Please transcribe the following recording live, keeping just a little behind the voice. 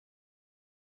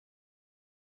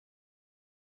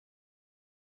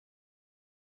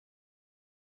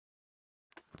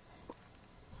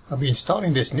I'll be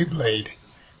installing this new blade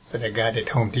that I got at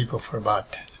Home Depot for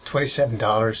about $27,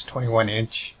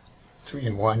 21-inch,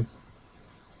 3-in-1,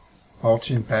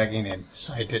 mulching, bagging, and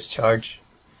side discharge.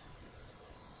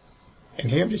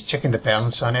 And here I'm just checking the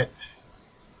balance on it.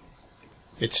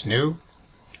 It's new.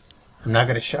 I'm not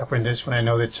going to sharpen this one. I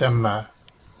know that some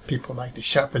people like to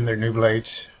sharpen their new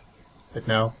blades, but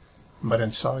no, I'm going to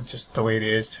install it just the way it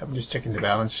is. I'm just checking the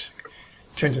balance.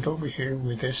 Turns it over here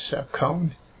with this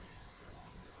cone.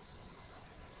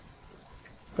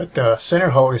 But the center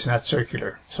hole is not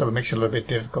circular, so it makes it a little bit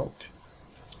difficult.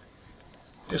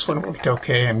 This one worked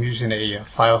okay. I'm using a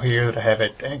file here that I have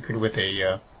it anchored with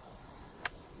a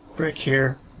brick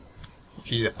here. You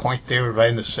see the point there right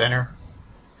in the center.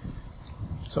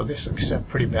 So this looks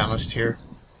pretty balanced here.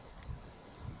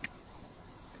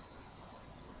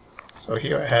 So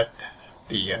here I had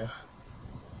the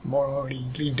Mower already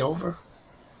leaned over.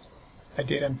 I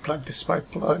did unplug the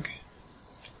spark plug.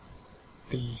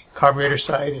 The carburetor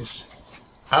side is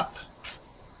up.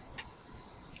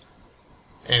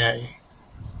 And I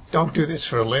don't do this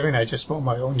for a living. I just mow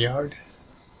my own yard.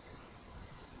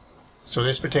 So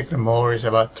this particular mower is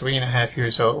about 3.5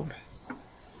 years old.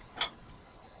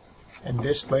 And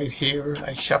this blade here,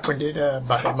 I sharpened it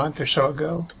about a month or so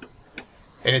ago.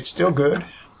 And it's still good.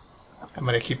 I'm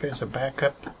going to keep it as a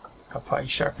backup. I'll probably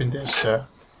sharpen this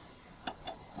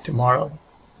tomorrow.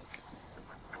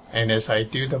 And as I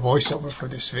do the voiceover for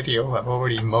this video, I've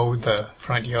already mowed the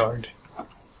front yard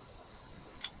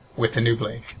with the new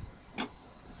blade.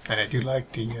 And I do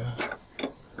like the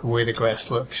way the grass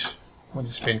looks when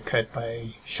it's been cut by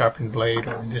a sharpened blade,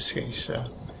 or in this case,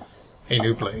 a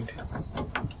new blade.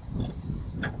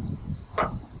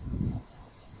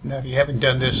 Now if you haven't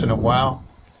done this in a while,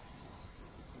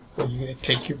 well, you're going to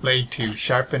take your blade to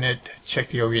sharpen it, check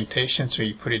the orientation so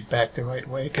you put it back the right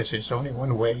way, because there's only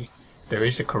one way. There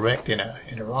is a correct and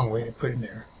a wrong way to put it in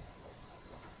there.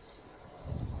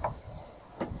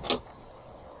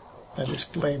 Now this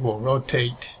blade will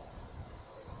rotate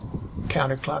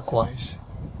counterclockwise.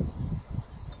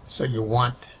 So you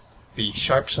want the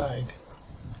sharp side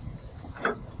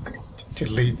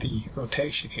to lead the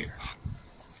rotation here.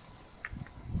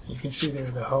 You can see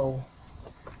there the hole.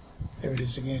 There it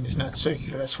is again. It's not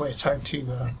circular. That's why it's hard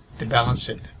to balance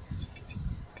it.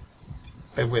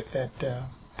 But with that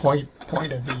point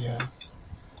of the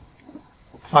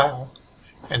file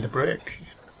and the brick,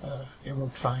 it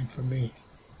worked fine for me.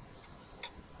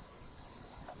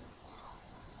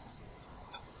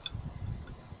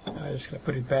 I'm just going to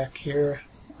put it back here.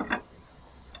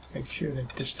 Make sure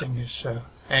that this thing is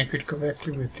anchored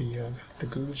correctly with the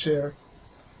grooves there.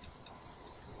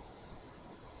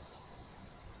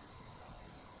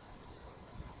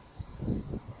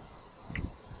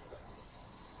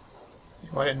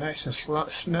 You want it nice and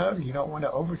snug. You don't want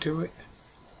to overdo it.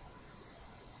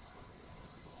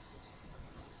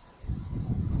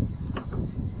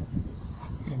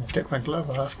 And I took my glove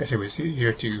off because it was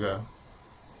easier to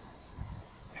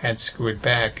hand screw it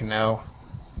back. Now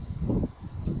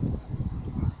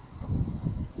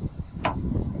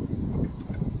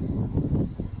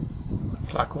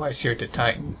clockwise here to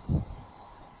tighten.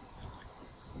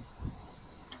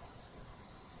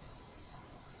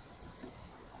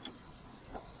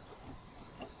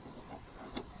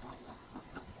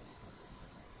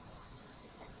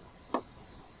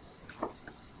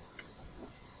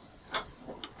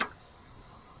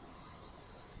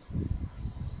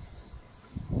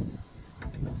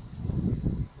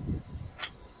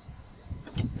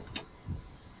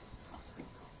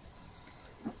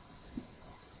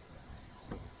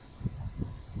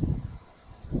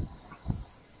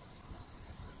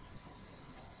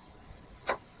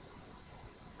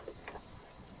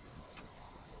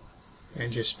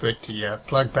 And just put the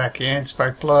plug back in,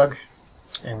 spark plug,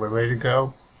 and we're ready to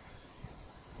go.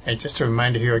 And just a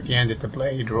reminder here again that the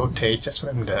blade rotates, that's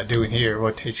what I'm doing here,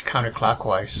 rotates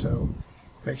counterclockwise, so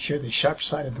make sure the sharp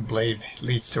side of the blade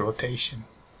leads the rotation.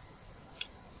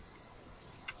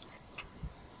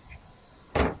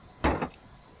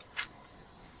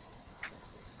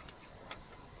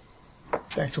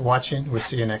 Thanks for watching. We'll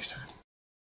see you next time.